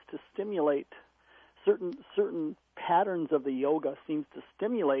seems to stimulate certain patterns of the yoga seems to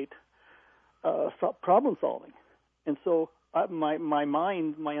stimulate problem solving, and so my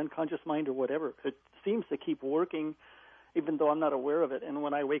mind, my unconscious mind or whatever, it seems to keep working, even though I'm not aware of it. And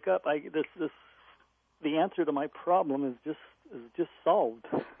when I wake up, the answer to my problem is just solved.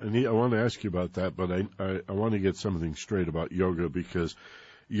 And I want to ask you about that, but I want to get something straight about yoga, because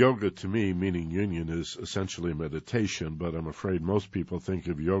yoga to me, meaning union, is essentially meditation, but I'm afraid most people think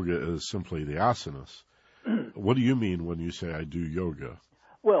of yoga as simply the asanas. What do you mean when you say I do yoga?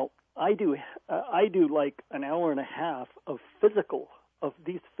 Well, I do like an hour and a half of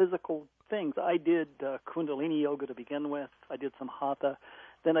these physical things. I did Kundalini yoga to begin with. I did some Hatha.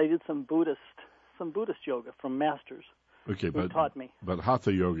 Then I did some Buddhist yoga from masters. Okay, who taught me. But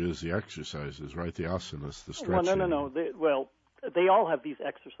Hatha yoga is the exercises, right? The asanas, the stretching. Well, no. They all have these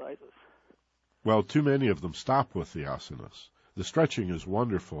exercises. Well, too many of them stop with the asanas. The stretching is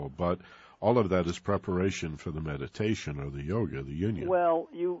wonderful, but all of that is preparation for the meditation or the yoga, the union. Well,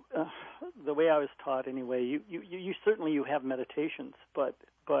 the way I was taught anyway, you certainly have meditations, but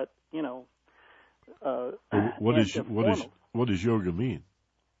what does yoga mean?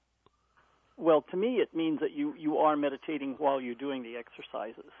 Well, to me, it means that you are meditating while you're doing the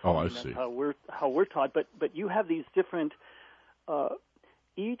exercises. Oh, I see. That's how we're taught. But you have these different.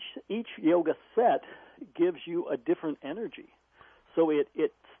 Each yoga set gives you a different energy, so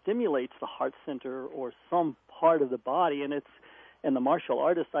it stimulates the heart center or some part of the body, and the martial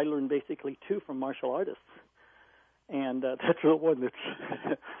artists, I learned basically 2 from martial artists, and that's the one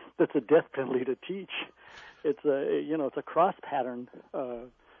that's a death penalty to teach. It's a cross pattern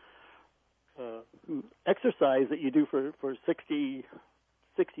exercise that you do for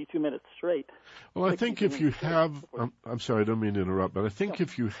 62 minutes straight. Well, I think if you have, I'm sorry, I don't mean to interrupt, but I think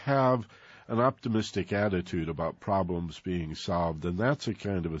if you have an optimistic attitude about problems being solved, then that's a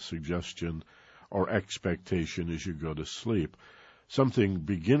kind of a suggestion or expectation as you go to sleep. Something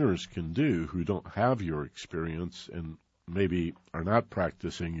beginners can do who don't have your experience and maybe are not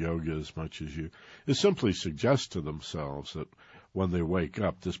practicing yoga as much as you, is simply suggest to themselves that when they wake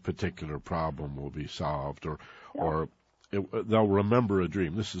up, this particular problem will be solved, or they'll remember a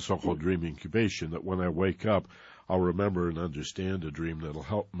dream. This is so-called dream incubation, that when I wake up, I'll remember and understand a dream that'll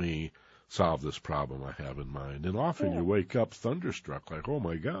help me solve this problem I have in mind. And often you wake up thunderstruck, like, oh,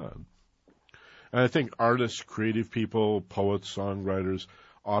 my God. And I think artists, creative people, poets, songwriters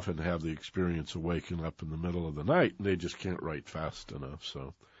often have the experience of waking up in the middle of the night, and they just can't write fast enough.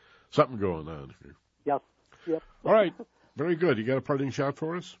 So something going on here. Yep. All right. Very good. You got a parting shot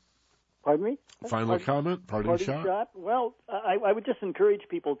for us? Pardon me? Final comment? Parting shot? Well, I would just encourage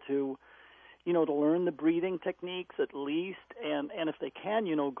people to, to learn the breathing techniques at least, and if they can,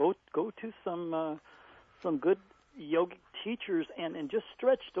 go to some good yogic teachers and just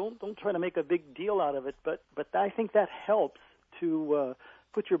stretch. Don't try to make a big deal out of it, but I think that helps to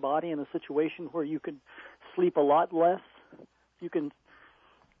put your body in a situation where you can sleep a lot less. You can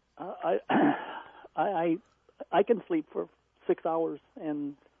I can sleep for 6 hours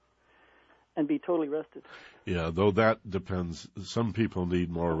and be totally rested. Yeah, though that depends. Some people need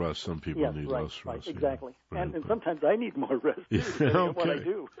more rest. Some people need less rest. Right, exactly. Yeah. And sometimes I need more rest, too, depending on what I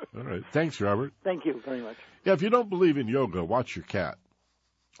do. All right. Thanks, Robert. Thank you very much. Yeah, if you don't believe in yoga, watch your cat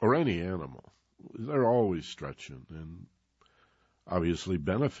or any animal. They're always stretching and obviously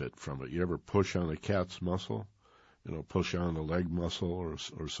benefit from it. You ever push on a cat's muscle? Push on a leg muscle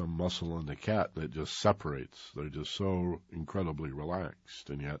or some muscle in the cat that just separates. They're just so incredibly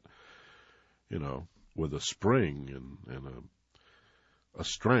relaxed. And yet, with a spring and a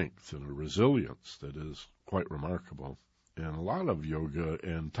strength and a resilience that is quite remarkable. And a lot of yoga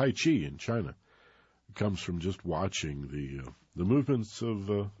and Tai Chi in China comes from just watching the movements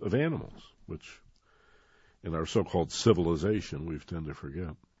of animals, which in our so-called civilization we tend to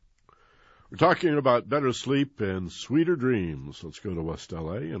forget. We're talking about better sleep and sweeter dreams. Let's go to West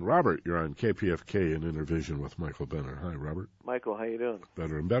L.A. And Robert, you're on KPFK in Intervision with Michael Benner. Hi, Robert. Michael, how you doing?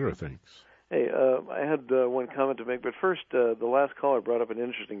 Better and better, thanks. Hey, I had one comment to make, but first, the last caller brought up an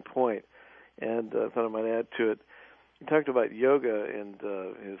interesting point, and I thought I might add to it. He talked about yoga and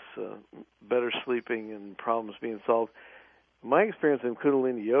his better sleeping and problems being solved. My experience in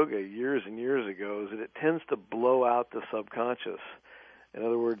Kundalini Yoga years and years ago is that it tends to blow out the subconscious. In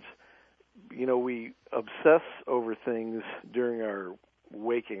other words, we obsess over things during our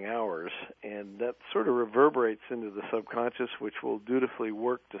waking hours, and that sort of reverberates into the subconscious, which will dutifully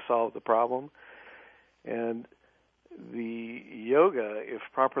work to solve the problem. And the yoga, if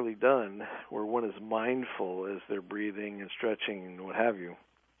properly done, where one is mindful as they're breathing and stretching and what have you,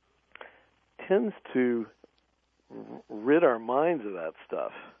 tends to rid our minds of that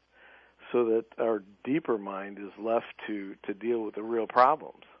stuff so that our deeper mind is left to deal with the real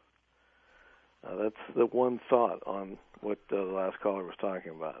problems. That's the one thought on what the last caller was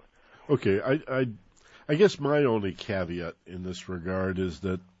talking about. Okay, I guess my only caveat in this regard is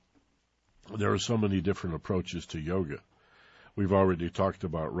that there are so many different approaches to yoga. We've already talked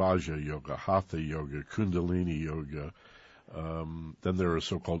about Raja Yoga, Hatha Yoga, Kundalini Yoga. Then there are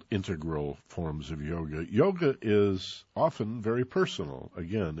so-called integral forms of yoga. Yoga is often very personal.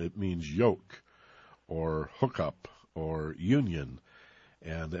 Again, it means yoke or hookup or union.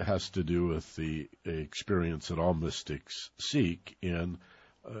 And it has to do with the experience that all mystics seek in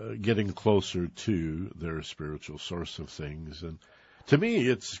getting closer to their spiritual source of things. And to me,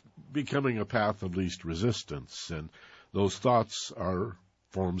 it's becoming a path of least resistance. And those thoughts are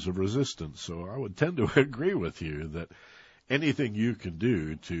forms of resistance. So I would tend to agree with you that anything you can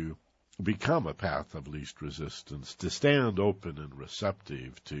do to become a path of least resistance, to stand open and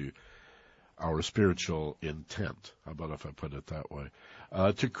receptive to our spiritual intent, how about if I put it that way,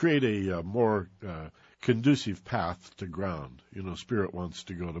 to create a more conducive path to ground. Spirit wants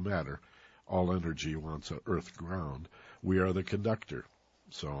to go to matter. All energy wants a earth ground. We are the conductor.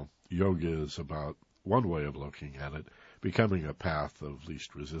 So yoga is about one way of looking at it, becoming a path of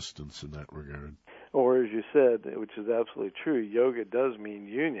least resistance in that regard. Or as you said, which is absolutely true, yoga does mean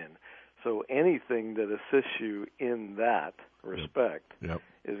union. So anything that assists you in that respect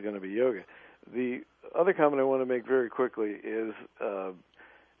is going to be yoga. The other comment I want to make very quickly is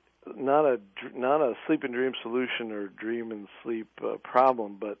not a sleep and dream solution or dream and sleep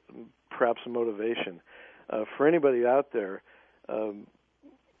problem, but perhaps a motivation. For anybody out there, in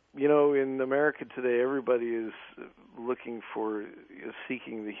America today, everybody is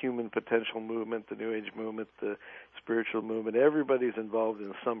seeking the human potential movement, the New Age movement, the spiritual movement. Everybody's involved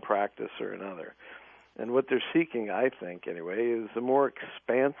in some practice or another. And what they're seeking, I think anyway, is a more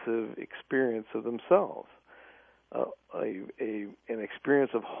expansive experience of themselves, an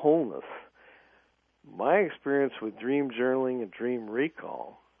experience of wholeness. My experience with dream journaling and dream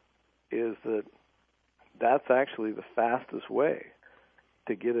recall is that that's actually the fastest way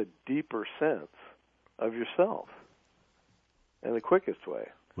to get a deeper sense of yourself, and the quickest way.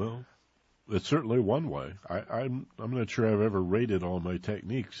 Well, it's certainly one way. I'm not sure I've ever rated all my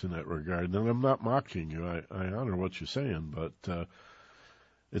techniques in that regard, and I'm not mocking you. I honor what you're saying, but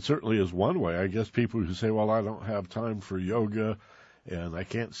it certainly is one way. I guess people who say, well, I don't have time for yoga, and I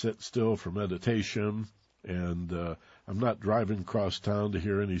can't sit still for meditation, and I'm not driving across town to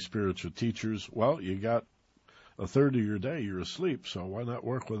hear any spiritual teachers. Well, you got a third of your day you're asleep, so why not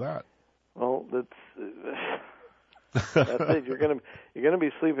work with that? Well, That's it. You're gonna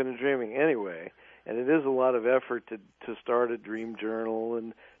be sleeping and dreaming anyway, and it is a lot of effort to start a dream journal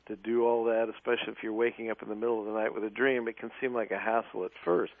and to do all that, especially if you're waking up in the middle of the night with a dream. It can seem like a hassle at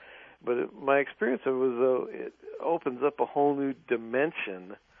first, but my experience of it was, though, it opens up a whole new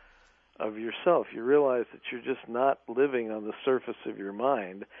dimension of yourself. You realize that you're just not living on the surface of your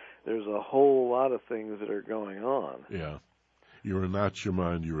mind. There's a whole lot of things that are going on. Yeah. You are not your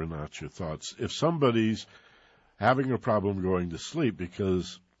mind, you are not your thoughts. If somebody's having a problem going to sleep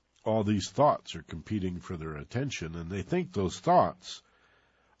because all these thoughts are competing for their attention and they think those thoughts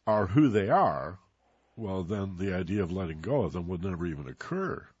are who they are, well, then the idea of letting go of them would never even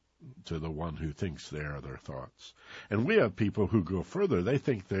occur to the one who thinks they are their thoughts. And we have people who go further. They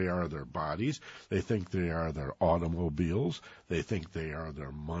think they are their bodies. They think they are their automobiles. They think they are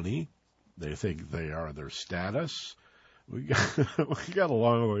their money. They think they are their status. We got a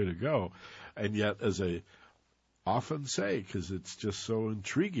long way to go. And yet, as I often say, because it's just so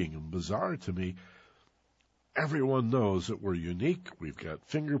intriguing and bizarre to me, everyone knows that we're unique. We've got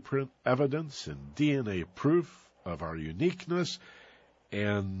fingerprint evidence and DNA proof of our uniqueness,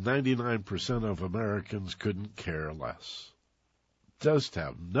 and 99% of Americans couldn't care less. Just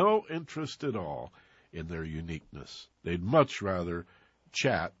have no interest at all in their uniqueness. They'd much rather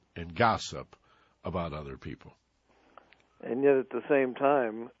chat and gossip about other people. And yet at the same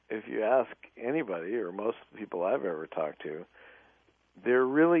time, if you ask anybody, or most of the people I've ever talked to, they're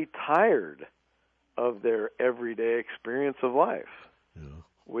really tired of their everyday experience of life,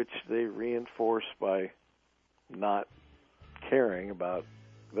 which they reinforce by not caring about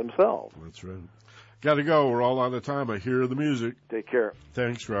themselves. That's right. Got to go. We're all out of time. I hear the music. Take care.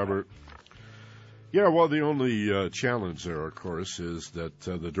 Thanks, Robert. Yeah, well, the only challenge there, of course, is that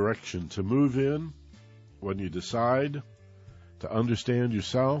the direction to move in when you decide to understand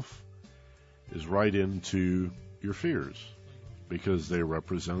yourself is right into your fears, because they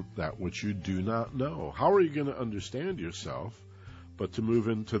represent that which you do not know. How are you going to understand yourself but to move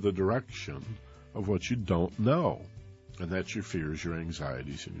into the direction of what you don't know? And that's your fears, your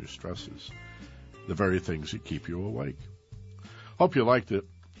anxieties, and your stresses, the very things that keep you awake. Hope you liked it.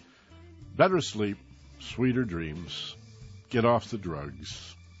 Better sleep, sweeter dreams, get off the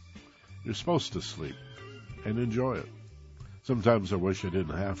drugs. You're supposed to sleep and enjoy it. Sometimes I wish I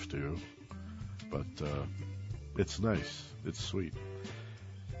didn't have to, but it's nice. It's sweet.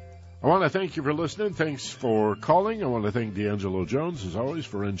 I want to thank you for listening. Thanks for calling. I want to thank D'Angelo Jones, as always,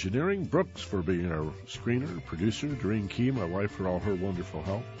 for engineering, Brooks for being our screener, producer, Doreen Key, my wife, for all her wonderful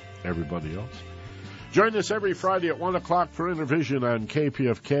help, everybody else. Join us every Friday at 1 o'clock for Intervision on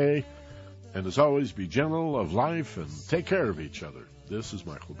KPFK. And as always, be gentle of life and take care of each other. This is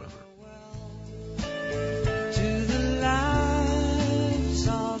Michael Benner.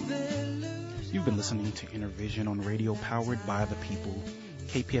 You've been listening to Intervision on radio powered by the people.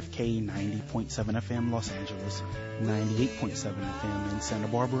 KPFK 90.7 FM Los Angeles, 98.7 FM in Santa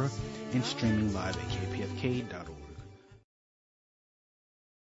Barbara, and streaming live at kpfk.org.